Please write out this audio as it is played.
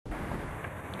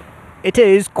It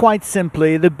is, quite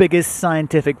simply, the biggest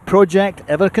scientific project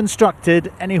ever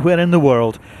constructed anywhere in the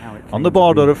world. On the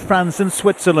border of France and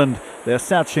Switzerland, they're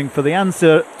searching for the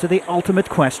answer to the ultimate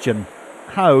question: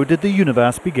 how did the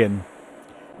universe begin?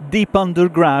 Deep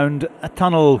underground, a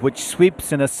tunnel which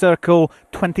sweeps in a circle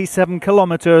 27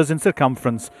 kilometres in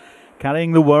circumference,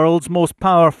 carrying the world's most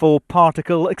powerful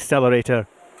particle accelerator.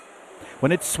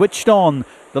 When it's switched on,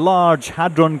 the Large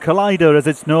Hadron Collider, as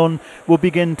it's known, will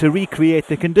begin to recreate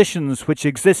the conditions which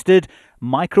existed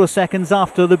microseconds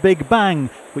after the Big Bang,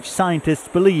 which scientists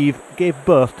believe gave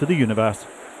birth to the universe.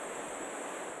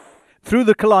 Through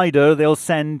the collider, they'll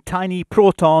send tiny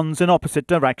protons in opposite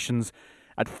directions.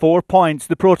 At 4 points,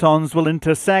 the protons will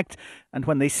intersect, and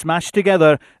when they smash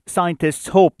together, scientists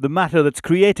hope the matter that's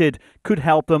created could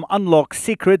help them unlock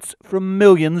secrets from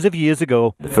millions of years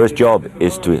ago. The first job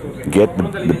is to get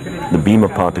the beam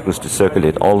of particles to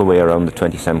circulate all the way around the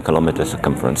 27 kilometer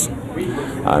circumference,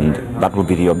 and that will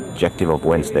be the objective of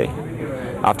Wednesday.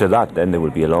 After that, then there will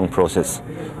be a long process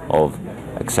of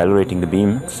accelerating the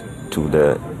beams to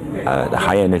the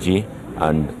high energy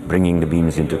and bringing the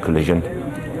beams into collision,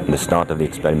 and the start of the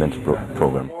experimental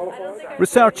program.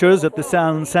 Researchers at the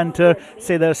CERN Centre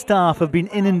say their staff have been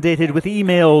inundated with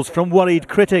emails from worried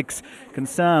critics,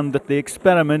 concerned that the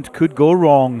experiment could go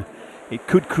wrong. It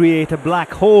could create a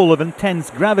black hole of intense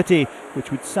gravity,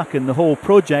 which would suck in the whole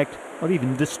project or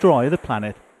even destroy the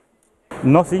planet.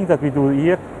 Nothing that we do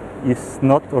here is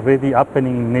not already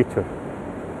happening in nature.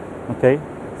 Okay?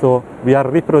 So we are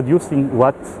reproducing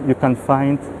what you can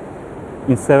find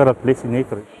in several places in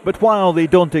nature. But while they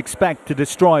don't expect to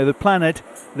destroy the planet,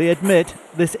 they admit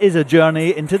this is a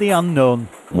journey into the unknown.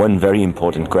 One very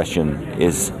important question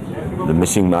is the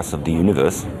missing mass of the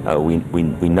universe.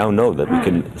 We now know that we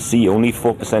can see only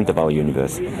 4% of our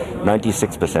universe.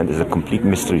 96% is a complete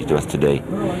mystery to us today.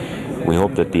 We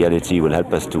hope that the LHC will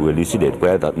help us to elucidate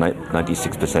where that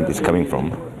 96% is coming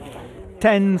from.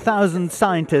 10,000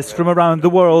 scientists from around the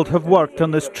world have worked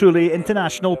on this truly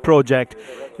international project.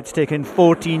 It's taken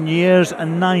 14 years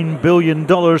and $9 billion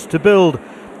to build.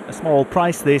 A small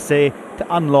price, they say, to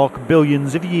unlock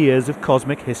billions of years of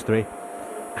cosmic history.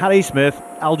 Harry Smith,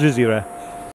 Al Jazeera.